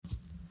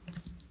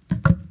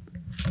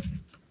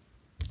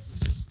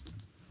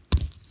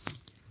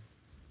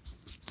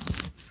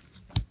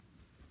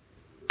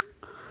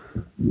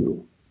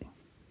Well,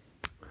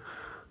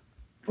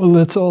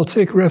 let's all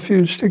take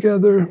refuge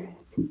together.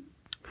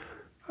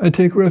 I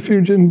take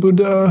refuge in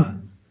Buddha.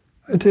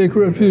 I take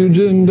refuge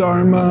in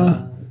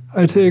Dharma.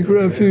 I take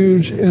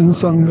refuge in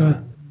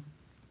Sangha.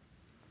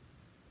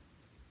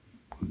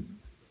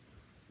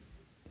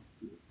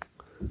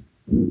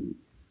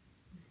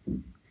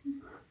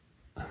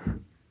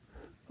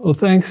 Well,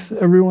 thanks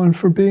everyone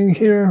for being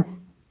here.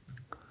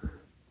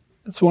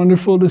 It's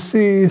wonderful to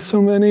see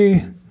so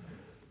many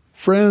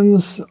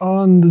friends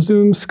on the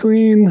Zoom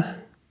screen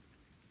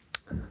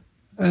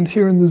and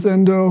here in the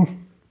Zendo.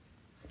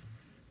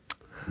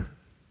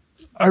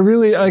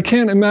 I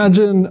can't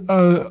imagine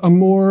a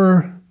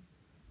more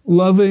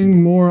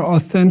loving, more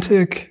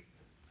authentic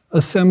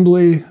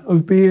assembly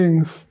of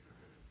beings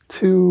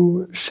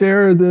to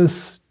share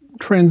this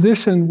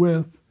transition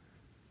with.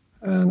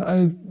 And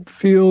I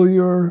feel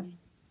your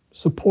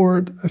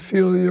support, I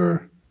feel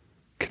your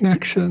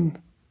connection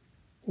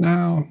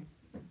now.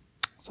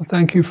 So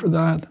thank you for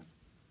that.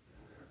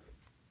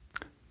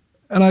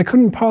 And I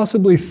couldn't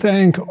possibly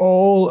thank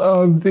all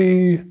of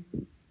the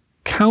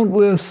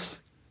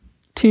countless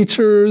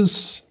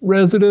teachers,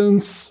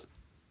 residents,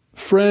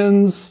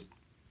 friends,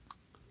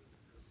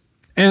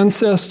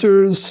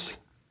 ancestors,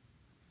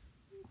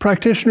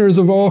 practitioners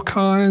of all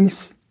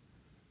kinds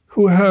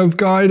who have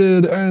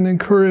guided and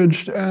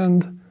encouraged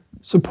and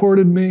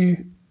supported me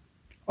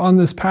on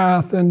this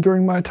path and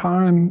during my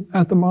time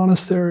at the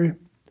monastery.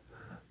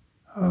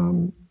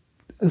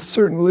 It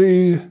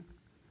certainly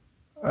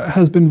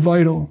has been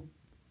vital,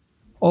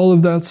 all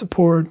of that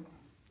support.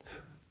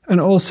 And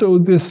also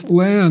this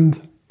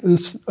land,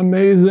 this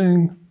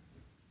amazing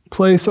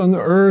place on the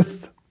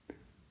earth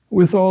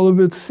with all of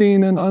its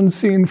seen and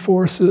unseen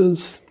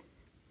forces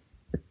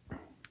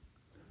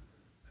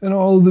and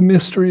all of the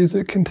mysteries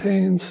it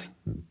contains.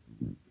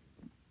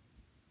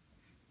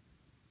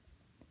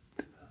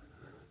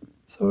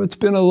 So it's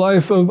been a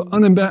life of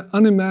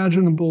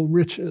unimaginable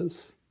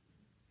riches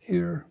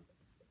here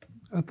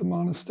at the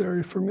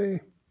monastery for me.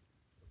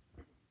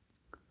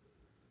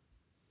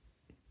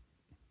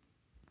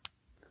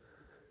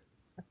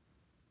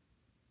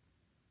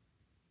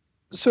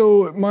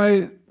 So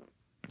my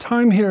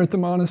time here at the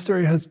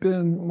monastery has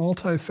been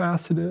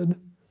multifaceted,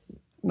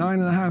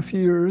 9.5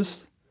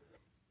 years.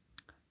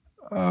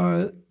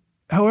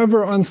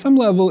 However, on some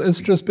level, it's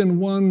just been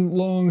one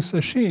long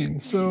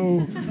sesshin.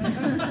 So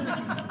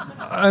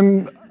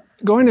I'm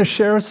going to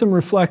share some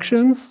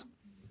reflections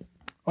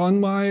on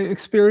my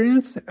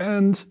experience,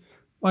 and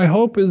my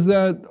hope is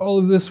that all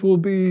of this will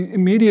be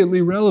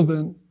immediately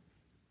relevant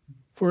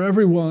for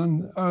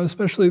everyone,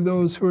 especially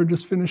those who are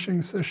just finishing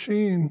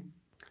sesshin.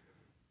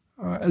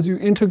 As you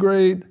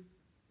integrate,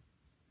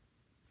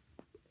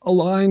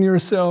 align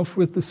yourself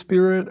with the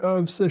spirit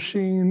of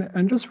sesshin,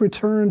 and just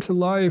return to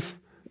life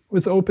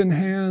with open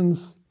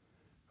hands,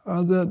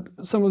 that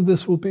some of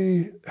this will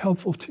be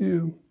helpful to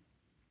you.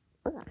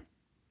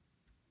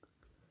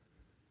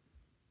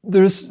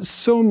 There's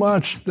so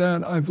much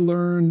that I've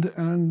learned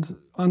and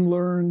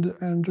unlearned,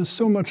 and just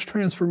so much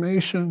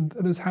transformation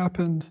that has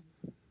happened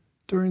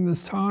during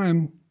this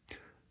time.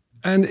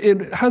 And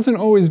it hasn't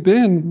always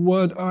been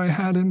what I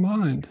had in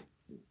mind.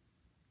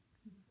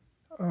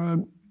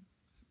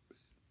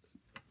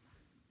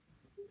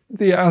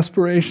 The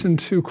aspiration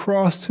to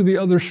cross to the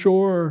other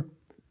shore,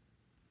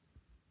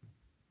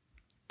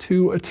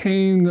 to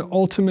attain the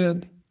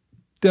ultimate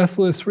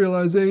deathless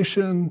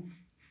realization,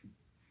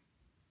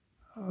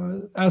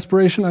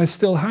 aspiration I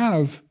still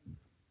have,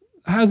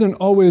 hasn't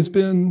always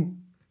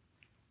been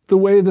the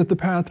way that the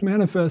path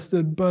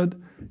manifested, but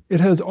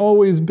it has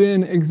always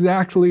been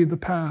exactly the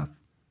path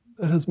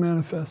that has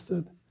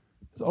manifested.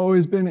 It's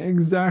always been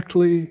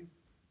exactly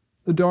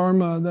the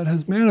Dharma that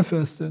has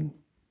manifested.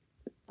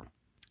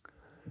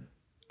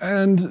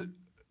 And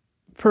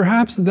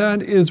perhaps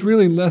that is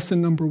really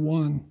lesson number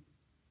one.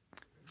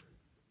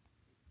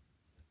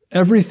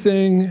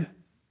 Everything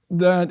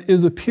that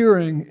is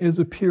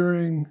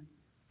appearing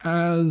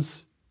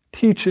as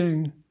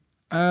teaching,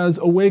 as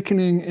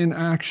awakening in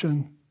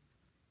action.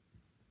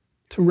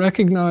 To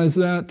recognize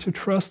that, to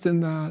trust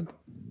in that,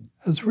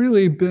 has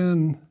really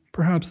been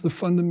perhaps the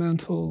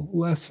fundamental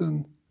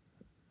lesson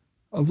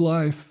of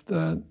life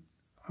that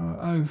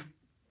I've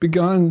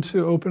begun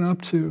to open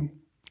up to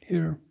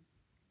here.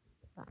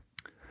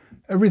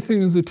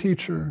 Everything is a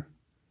teacher.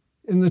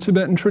 In the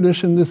Tibetan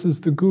tradition, this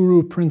is the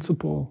guru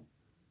principle.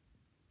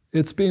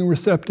 It's being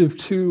receptive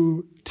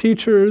to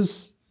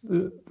teachers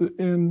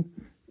in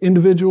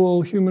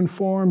individual human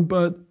form,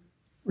 but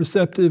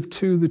receptive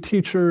to the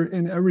teacher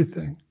in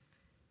everything.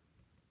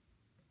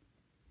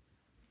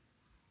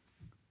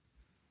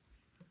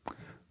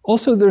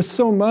 Also, there's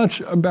so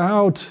much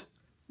about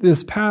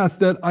this path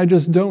that I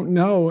just don't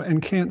know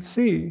and can't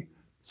see.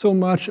 So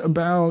much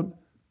about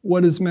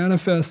what is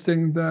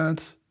manifesting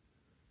that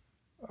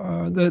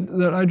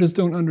I just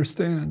don't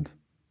understand.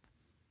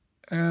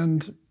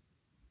 And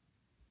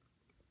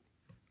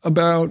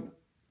about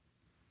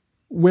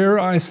where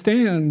I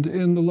stand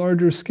in the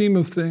larger scheme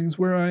of things,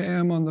 where I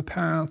am on the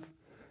path,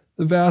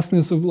 the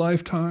vastness of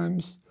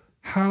lifetimes,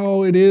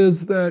 how it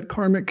is that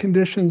karmic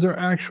conditions are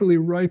actually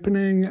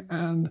ripening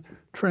and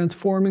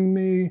transforming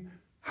me,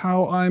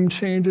 how I'm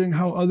changing,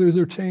 how others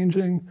are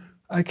changing.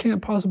 I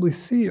can't possibly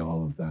see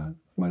all of that,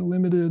 my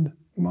limited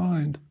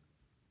mind.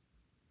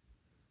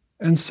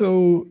 And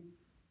so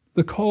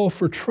the call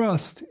for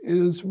trust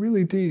is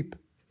really deep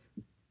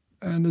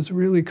and is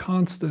really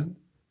constant.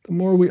 The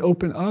more we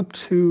open up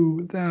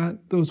to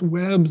those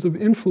webs of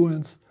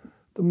influence,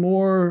 the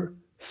more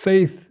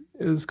faith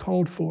is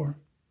called for.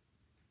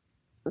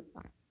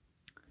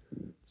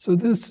 So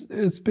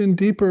it's been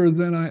deeper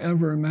than I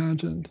ever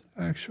imagined,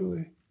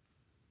 actually,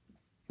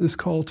 this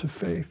call to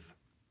faith.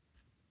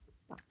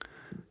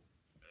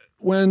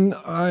 When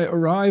I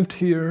arrived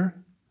here,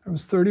 I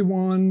was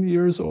 31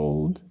 years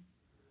old,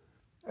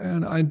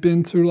 and I'd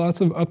been through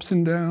lots of ups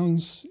and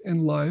downs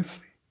in life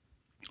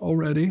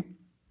already.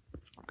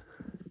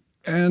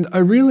 And I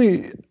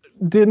really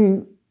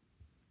didn't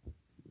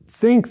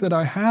think that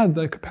I had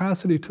the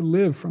capacity to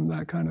live from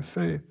that kind of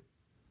faith.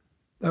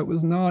 That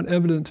was not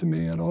evident to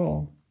me at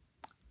all.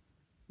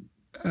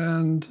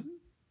 And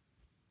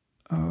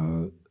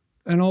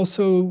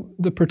also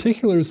the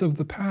particulars of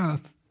the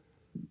path,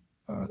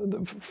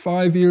 the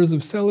 5 years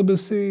of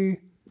celibacy,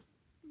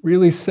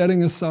 really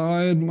setting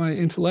aside my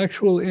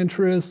intellectual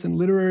interests and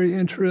literary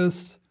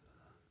interests,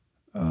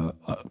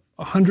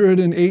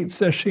 108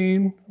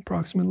 sesshin,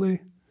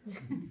 approximately,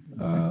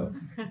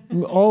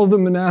 all the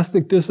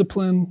monastic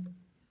discipline.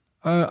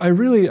 I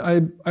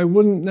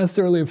wouldn't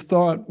necessarily have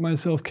thought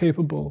myself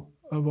capable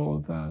of all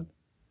of that.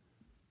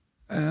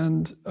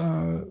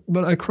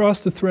 But I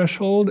crossed a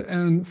threshold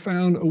and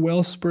found a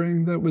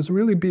wellspring that was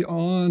really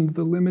beyond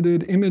the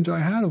limited image I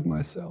had of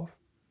myself.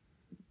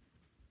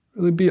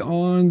 Really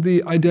beyond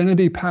the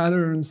identity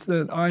patterns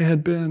that I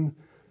had been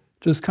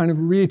just kind of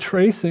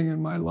retracing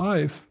in my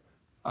life.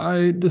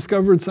 I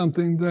discovered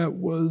something that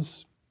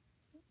was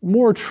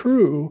more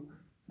true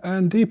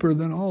and deeper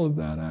than all of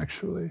that,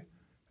 actually.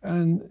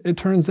 And it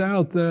turns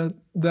out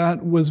that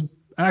was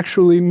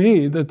actually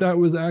me, that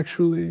was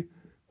actually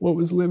what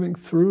was living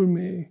through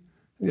me.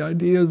 The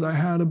ideas I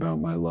had about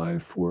my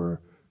life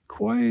were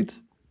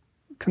quite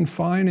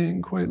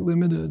confining, quite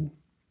limited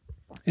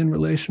in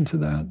relation to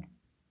that.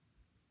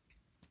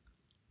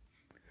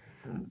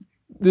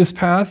 This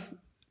path,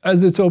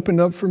 as it's opened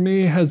up for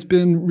me, has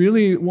been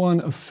really one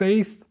of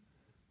faith,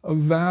 of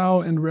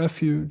vow, and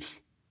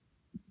refuge.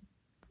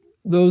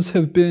 Those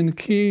have been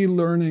key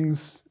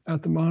learnings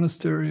at the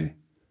monastery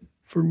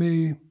for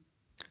me.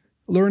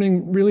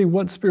 Learning really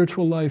what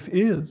spiritual life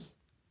is.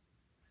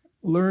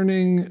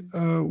 Learning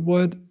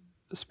what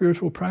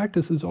spiritual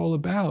practice is all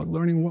about.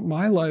 Learning what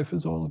my life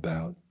is all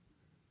about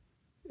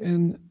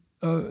in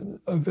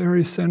a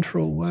very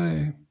central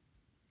way.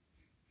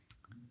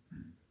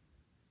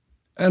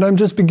 And I'm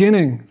just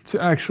beginning to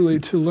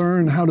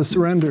learn how to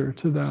surrender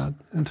to that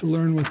and to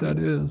learn what that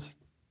is,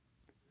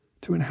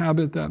 to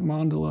inhabit that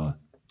mandala.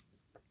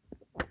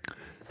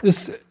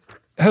 This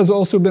has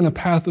also been a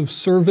path of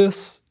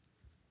service.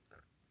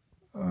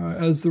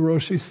 As the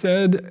Roshi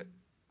said,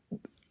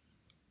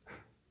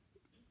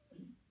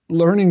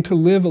 learning to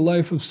live a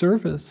life of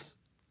service.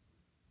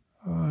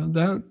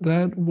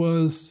 That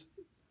was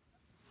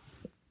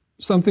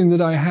something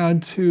that I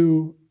had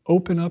to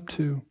open up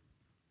to.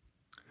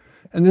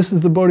 And this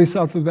is the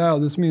Bodhisattva vow.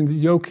 This means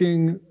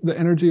yoking the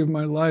energy of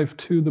my life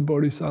to the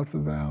Bodhisattva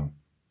vow.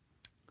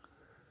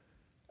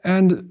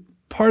 And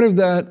part of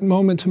that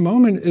moment to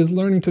moment is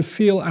learning to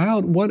feel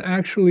out what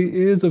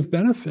actually is of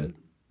benefit.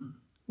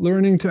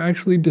 Learning to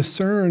actually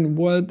discern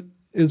what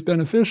is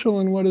beneficial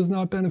and what is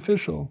not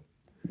beneficial.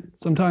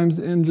 Sometimes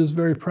in just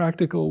very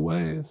practical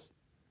ways.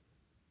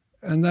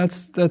 And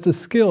that's a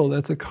skill,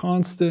 that's a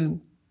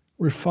constant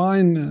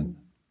refinement.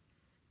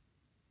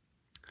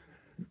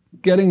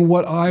 Getting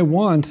what I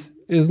want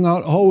is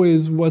not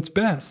always what's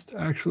best,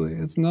 actually.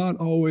 It's not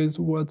always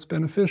what's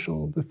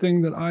beneficial. The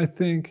thing that I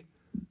think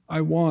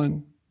I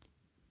want,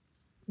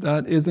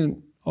 that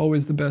isn't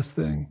always the best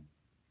thing.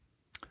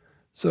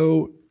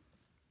 So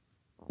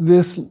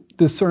this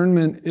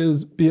discernment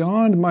is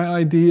beyond my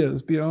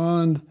ideas,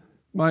 beyond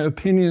my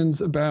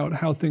opinions about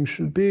how things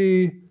should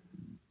be,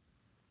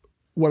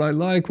 what I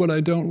like, what I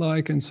don't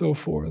like, and so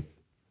forth.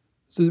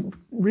 It's a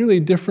really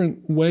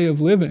different way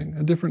of living,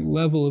 a different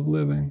level of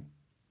living.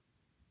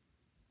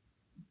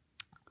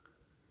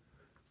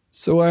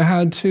 So I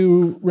had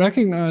to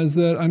recognize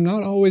that I'm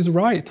not always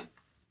right.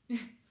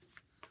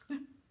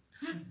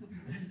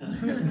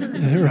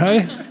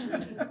 Right?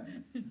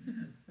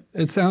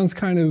 It sounds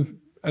kind of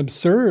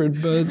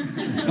absurd, but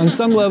on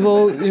some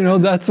level,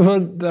 that's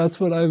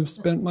what I've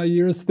spent my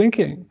years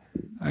thinking.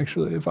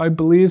 Actually, if I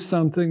believe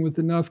something with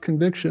enough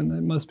conviction,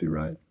 it must be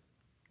right.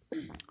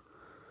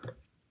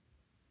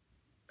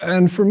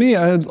 And for me,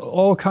 I had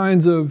all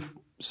kinds of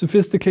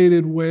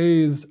sophisticated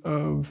ways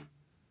of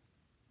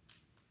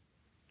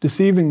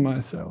deceiving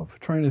myself,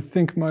 trying to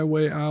think my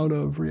way out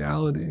of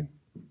reality.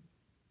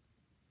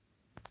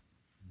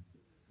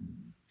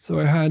 So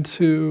I had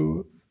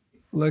to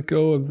let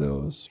go of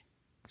those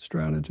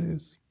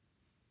strategies.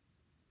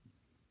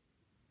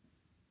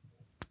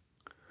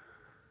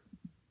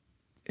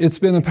 It's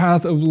been a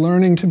path of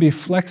learning to be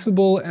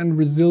flexible and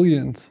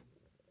resilient,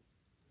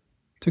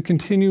 to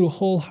continue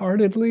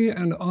wholeheartedly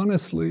and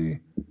honestly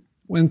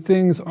when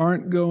things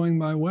aren't going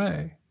my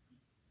way,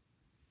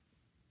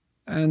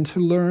 and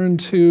to learn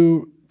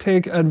to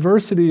take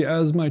adversity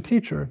as my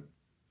teacher.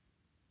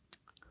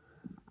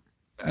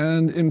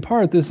 And in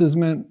part, this has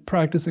meant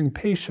practicing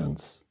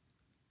patience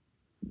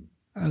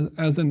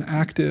as an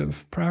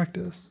active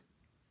practice.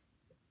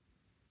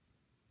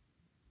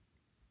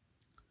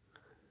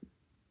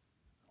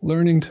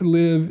 Learning to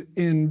live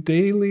in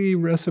daily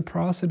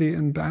reciprocity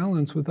and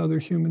balance with other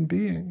human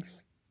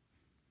beings.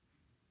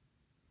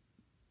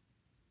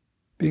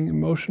 Being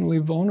emotionally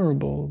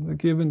vulnerable, the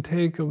give and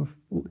take of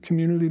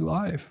community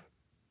life.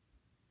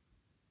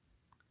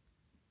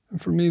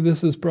 And for me, this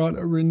has brought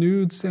a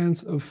renewed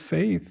sense of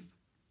faith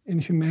in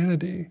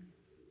humanity.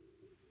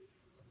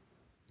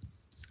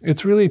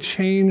 It's really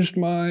changed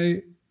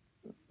my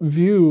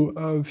view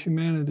of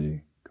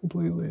humanity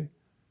completely.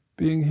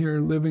 Being here,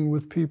 living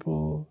with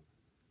people,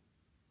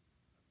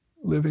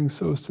 living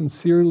so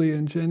sincerely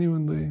and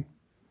genuinely.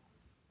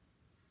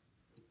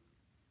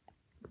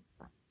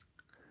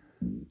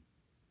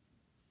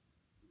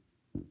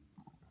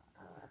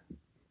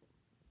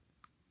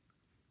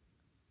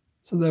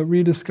 So that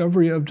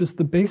rediscovery of just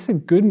the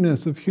basic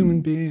goodness of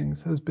human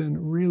beings has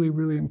been really,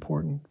 really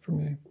important for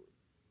me.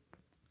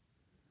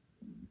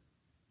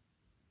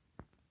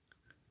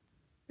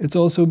 It's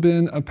also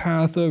been a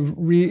path of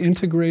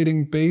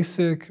reintegrating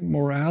basic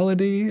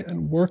morality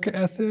and work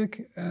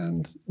ethic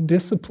and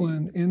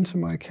discipline into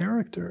my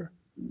character.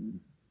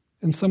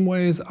 In some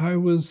ways, I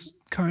was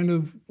kind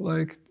of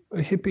like a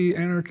hippie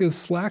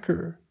anarchist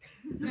slacker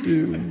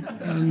dude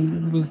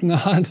and was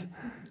not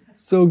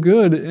so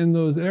good in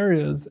those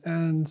areas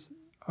and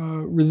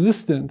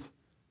resistant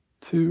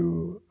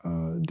to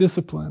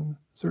discipline,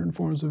 certain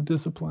forms of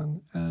discipline.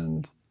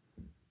 And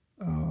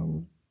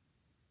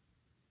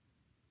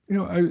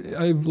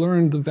I've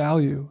learned the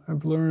value.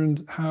 I've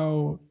learned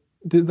how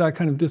that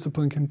kind of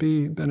discipline can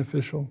be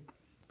beneficial.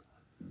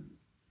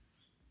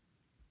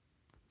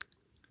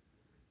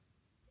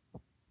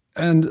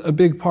 And a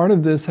big part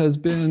of this has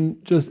been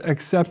just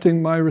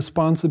accepting my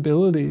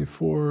responsibility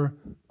for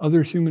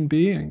other human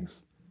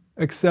beings,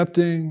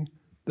 accepting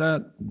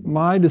that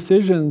my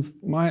decisions,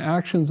 my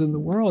actions in the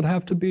world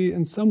have to be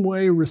in some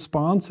way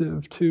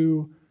responsive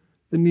to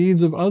the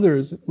needs of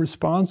others,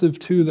 responsive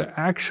to the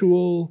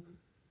actual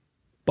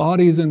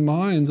bodies and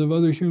minds of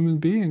other human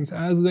beings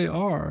as they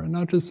are,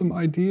 not just some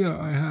idea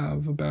I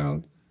have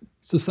about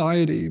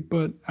society,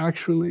 but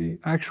actually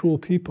actual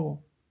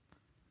people.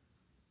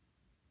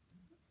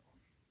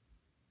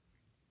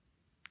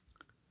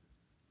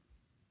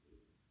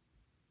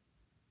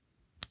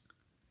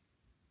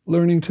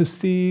 Learning to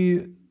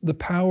see the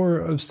power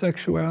of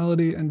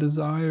sexuality and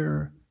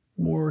desire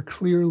more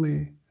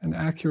clearly and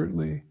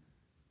accurately,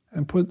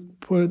 and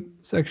put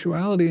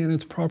sexuality in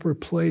its proper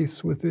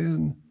place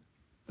within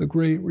the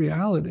great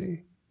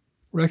reality,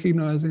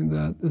 recognizing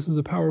that this is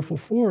a powerful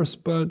force,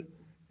 but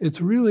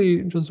it's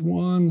really just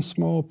one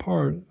small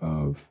part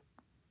of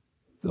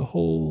the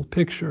whole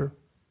picture.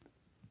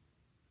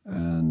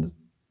 And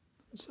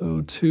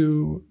so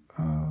to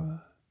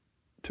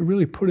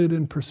really put it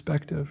in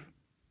perspective.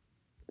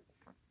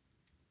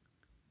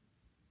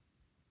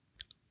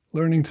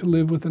 Learning to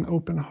live with an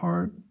open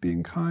heart,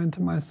 being kind to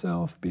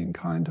myself, being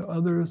kind to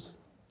others,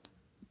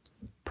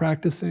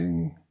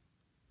 practicing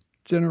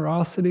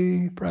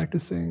generosity,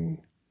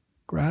 practicing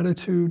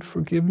gratitude,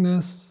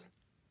 forgiveness,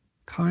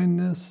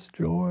 kindness,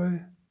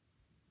 joy.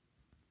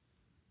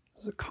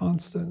 It's a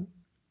constant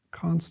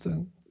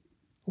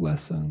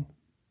lesson.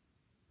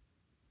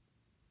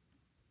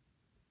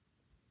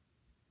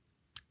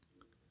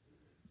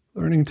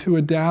 Learning to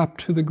adapt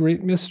to the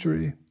great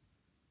mystery.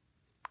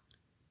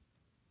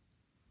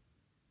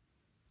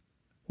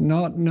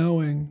 Not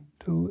knowing,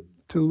 to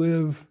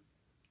live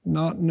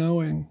not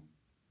knowing.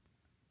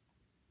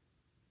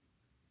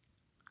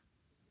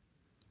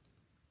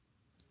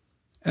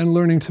 And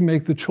learning to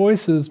make the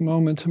choices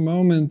moment to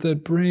moment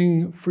that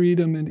bring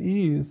freedom and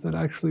ease, that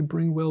actually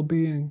bring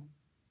well-being.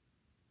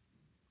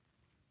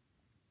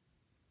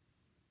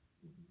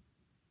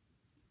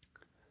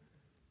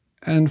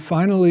 And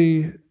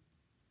finally,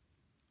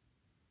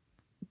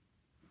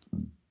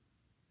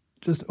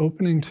 just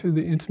opening to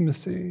the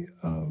intimacy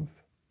of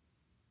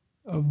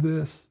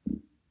this.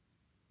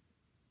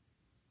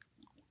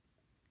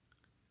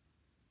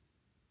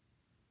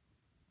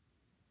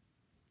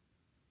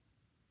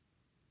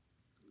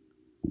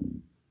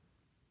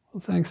 Well,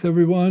 thanks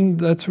everyone.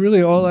 That's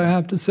really all I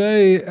have to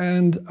say,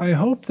 and I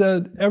hope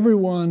that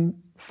everyone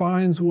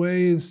finds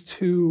ways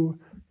to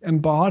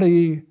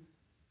embody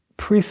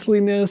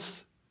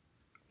priestliness,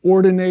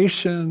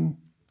 ordination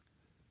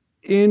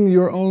in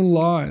your own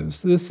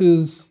lives. This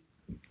is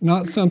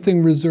not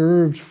something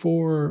reserved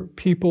for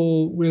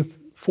people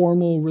with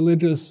formal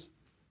religious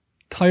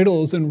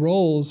titles and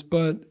roles,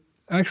 but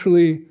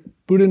actually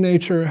Buddha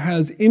nature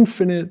has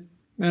infinite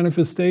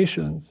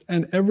manifestations,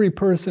 and every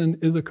person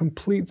is a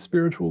complete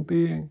spiritual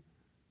being,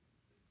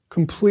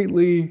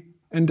 completely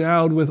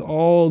endowed with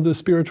all the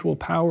spiritual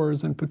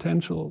powers and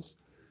potentials.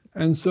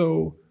 And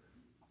so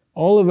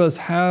all of us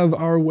have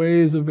our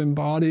ways of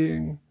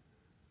embodying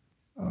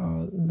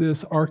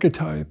this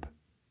archetype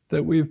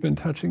that we've been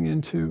touching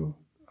into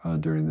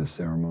during this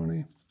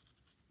ceremony.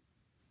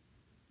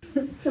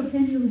 So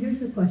Kenyo, here's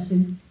the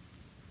question.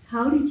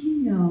 How did you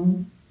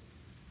know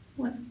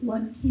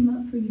what came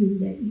up for you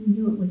that you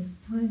knew it was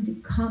time to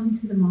come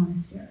to the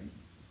monastery?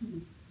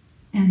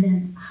 And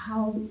then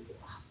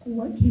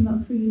what came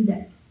up for you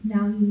that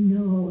now you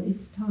know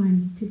it's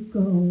time to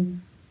go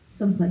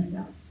someplace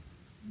else?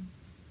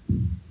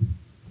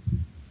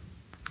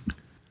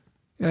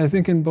 Yeah, I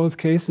think in both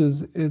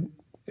cases,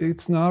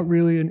 it's not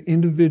really an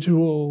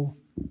individual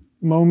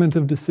moment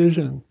of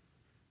decision.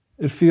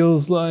 It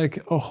feels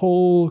like a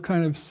whole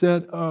kind of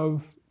set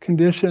of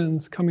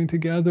conditions coming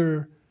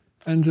together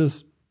and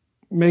just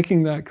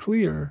making that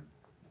clear.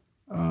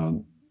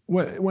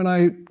 When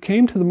I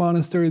came to the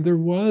monastery, there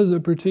was a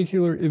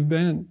particular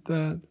event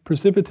that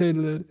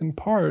precipitated it in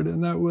part,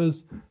 and that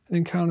was an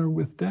encounter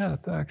with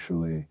death,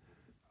 actually.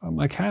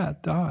 My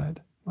cat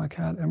died. My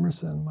cat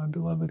Emerson, my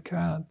beloved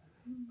cat,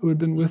 who had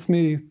been with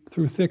me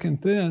through thick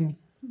and thin,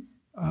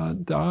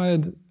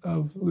 died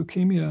of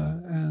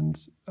leukemia,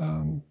 and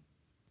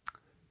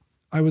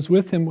I was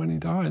with him when he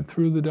died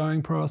through the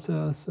dying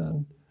process,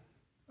 and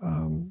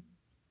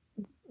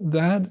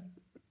that,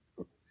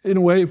 in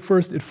a way,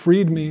 first it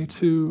freed me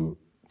to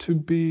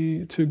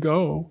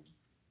go,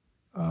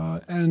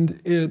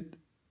 and it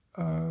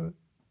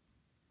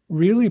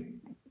really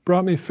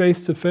brought me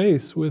face to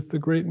face with the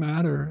great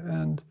matter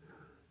and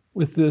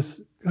with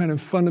this kind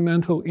of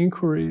fundamental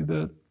inquiry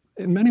that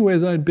in many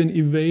ways I had been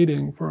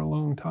evading for a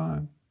long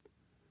time.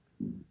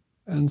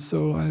 And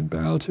so I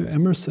bow to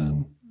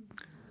Emerson.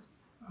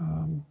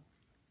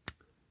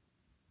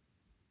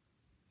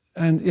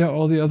 And yeah,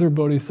 all the other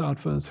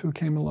bodhisattvas who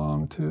came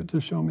along to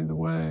show me the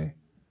way.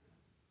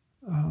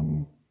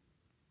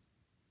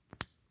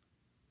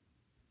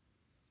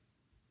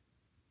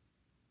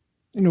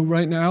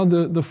 Right now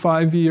the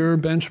 5-year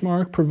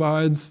benchmark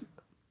provides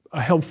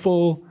a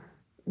helpful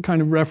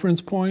kind of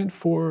reference point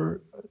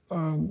for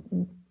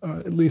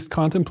at least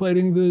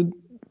contemplating the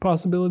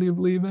possibility of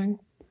leaving.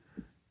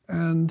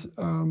 And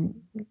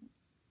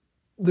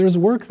there's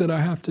work that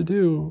I have to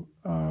do,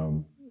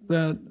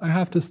 that I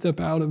have to step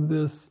out of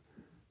this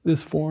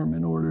form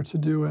in order to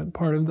do it.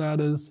 Part of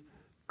that is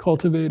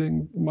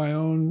cultivating my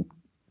own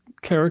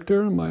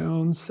character, my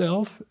own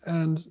self,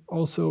 and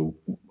also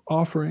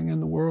offering in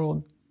the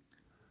world.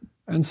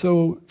 And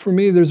so for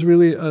me, there's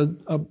really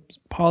a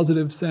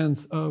positive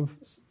sense of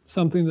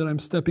something that I'm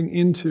stepping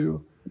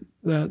into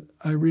that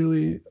I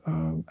really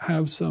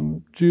have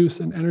some juice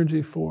and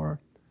energy for.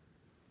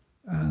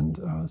 And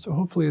so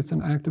hopefully it's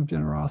an act of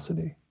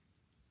generosity.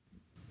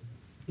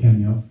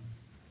 Kenyo,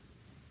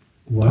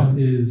 what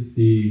is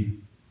the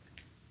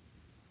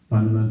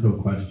fundamental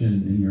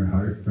question in your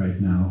heart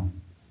right now?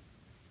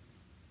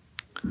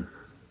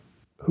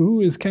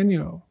 Who is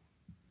Kenyo?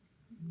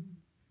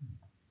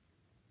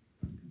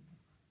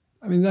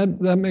 I mean,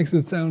 that makes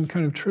it sound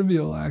kind of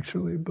trivial,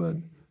 actually, but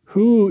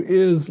who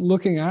is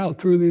looking out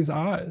through these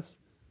eyes?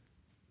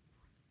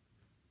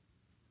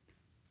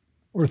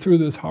 Or through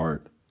this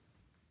heart?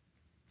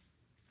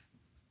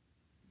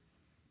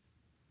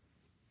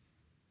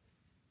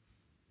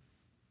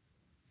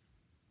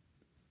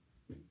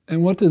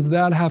 And what does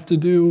that have to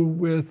do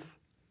with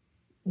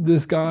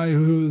this guy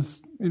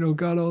who's,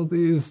 got all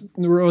these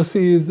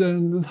neuroses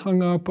and is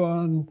hung up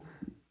on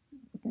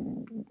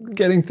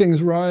getting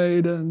things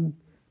right and,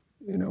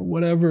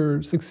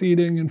 whatever,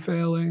 succeeding and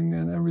failing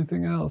and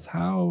everything else?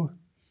 How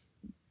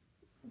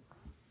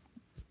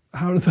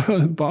did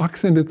the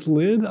box in its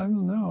lid? I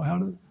don't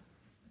know.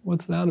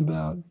 What's that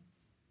about?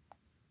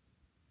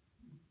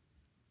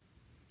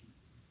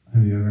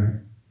 Have you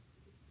ever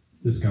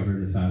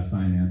discovered a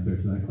satisfying answer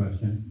to that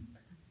question?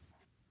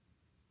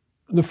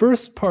 The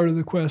first part of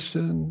the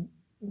question,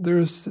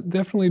 there's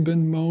definitely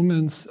been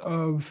moments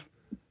of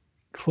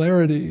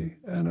clarity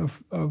and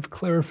of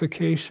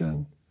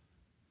clarification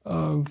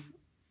of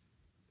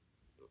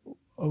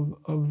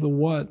the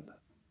what.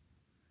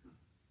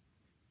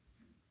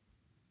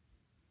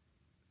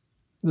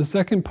 The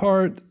second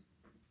part,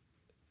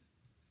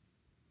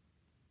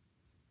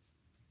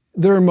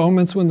 there are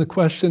moments when the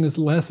question is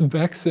less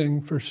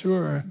vexing, for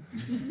sure,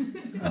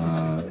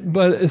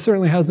 but it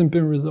certainly hasn't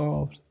been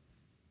resolved.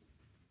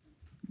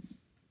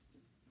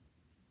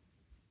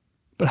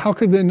 But how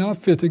could they not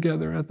fit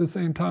together at the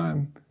same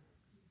time?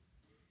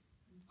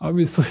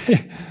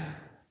 Obviously.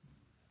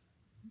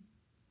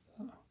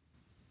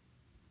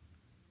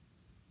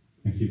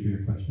 Thank you for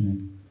your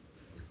questioning.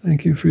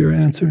 Thank you for your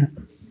answer.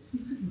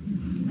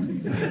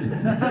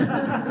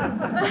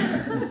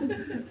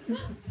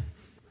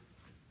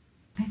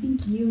 I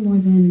think you, more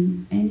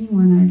than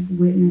anyone I've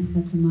witnessed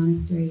at the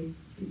monastery,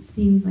 it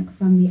seemed like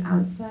from the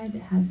outside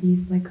it had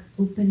these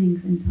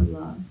openings into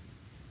love,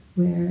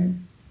 where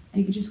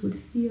I just would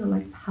feel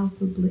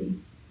palpably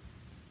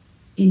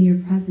in your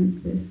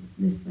presence this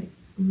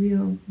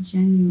real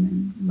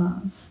genuine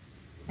love.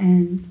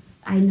 And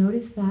I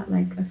noticed that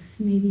like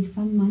maybe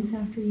some months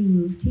after you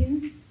moved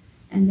here,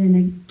 and then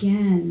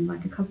again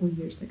like a couple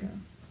years ago.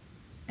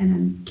 And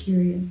I'm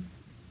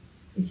curious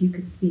if you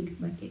could speak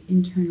like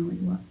internally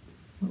what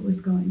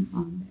was going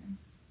on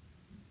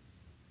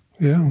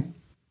there. Yeah.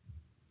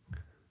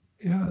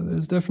 Yeah,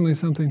 there's definitely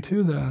something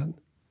to that.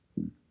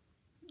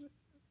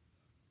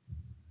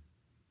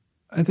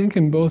 I think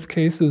in both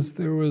cases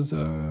there was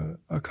a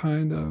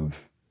kind of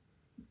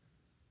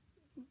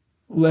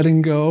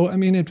letting go. I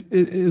mean, it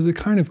is a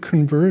kind of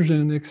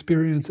conversion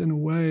experience in a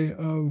way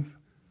of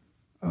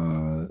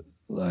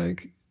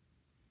like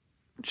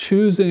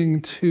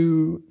choosing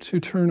to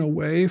turn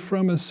away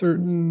from a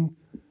certain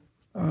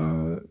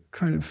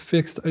kind of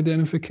fixed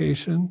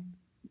identification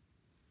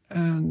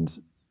and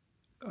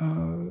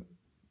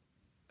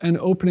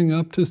opening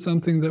up to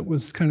something that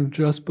was kind of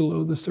just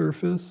below the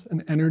surface,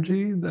 an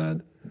energy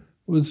that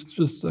was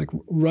just like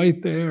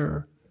right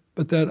there,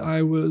 but that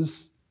I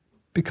was,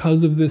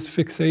 because of this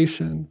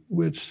fixation,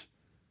 which,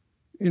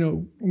 you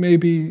know,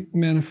 maybe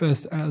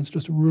manifests as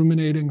just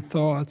ruminating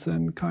thoughts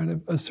and kind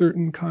of a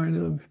certain kind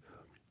of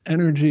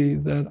energy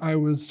that I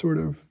was sort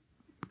of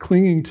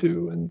clinging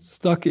to and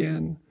stuck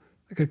in,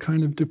 like a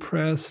kind of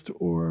depressed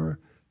or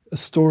a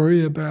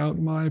story about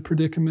my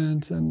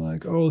predicament and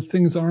like, oh,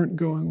 things aren't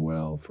going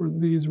well for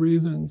these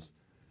reasons.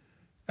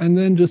 And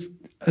then just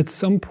at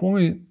some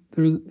point,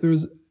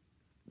 there's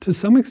to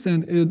some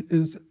extent, it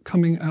is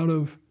coming out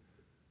of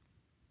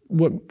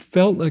what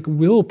felt like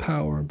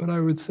willpower, but I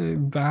would say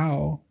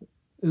vow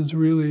is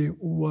really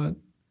what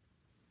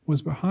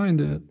was behind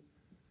it.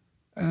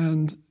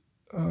 And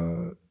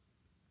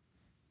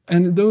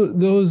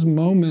those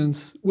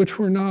moments, which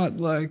were not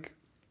like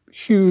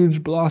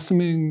huge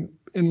blossoming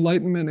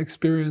enlightenment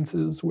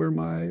experiences where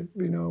my,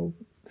 you know,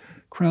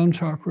 crown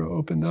chakra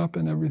opened up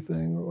and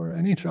everything, or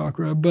any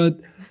chakra, but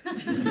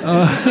for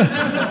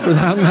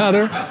that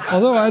matter,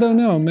 although I don't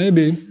know,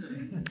 maybe.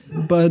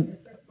 But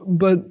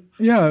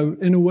yeah,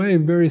 in a way,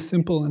 very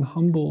simple and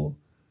humble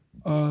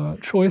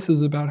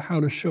choices about how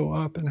to show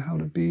up and how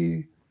to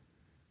be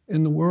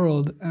in the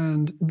world.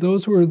 And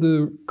those were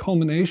the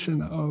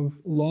culmination of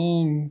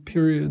long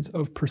periods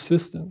of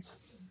persistence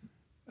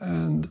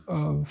and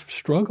of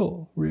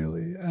struggle,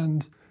 really,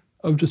 and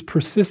of just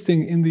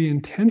persisting in the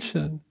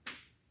intention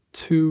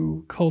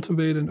to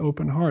cultivate an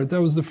open heart.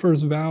 That was the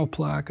first vow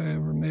plaque I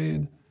ever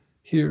made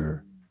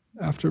here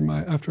after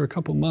a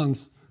couple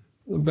months,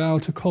 the vow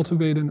to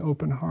cultivate an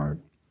open heart.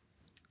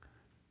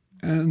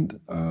 And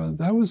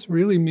that was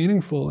really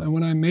meaningful. And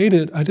when I made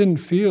it, I didn't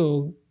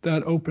feel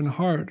that open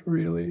heart,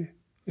 really,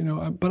 you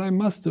know, but I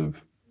must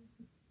have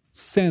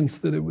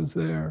sensed that it was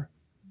there.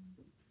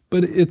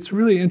 But it's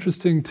really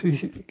interesting to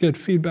get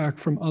feedback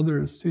from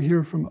others, to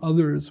hear from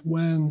others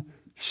when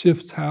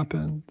shifts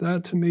happen.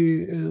 That to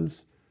me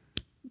is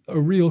a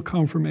real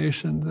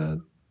confirmation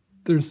that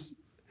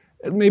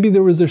maybe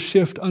there was a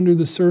shift under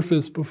the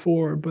surface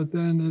before, but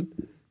then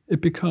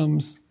it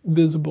becomes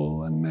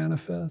visible and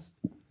manifest.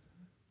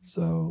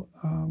 So,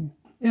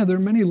 yeah, there are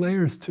many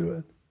layers to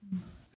it.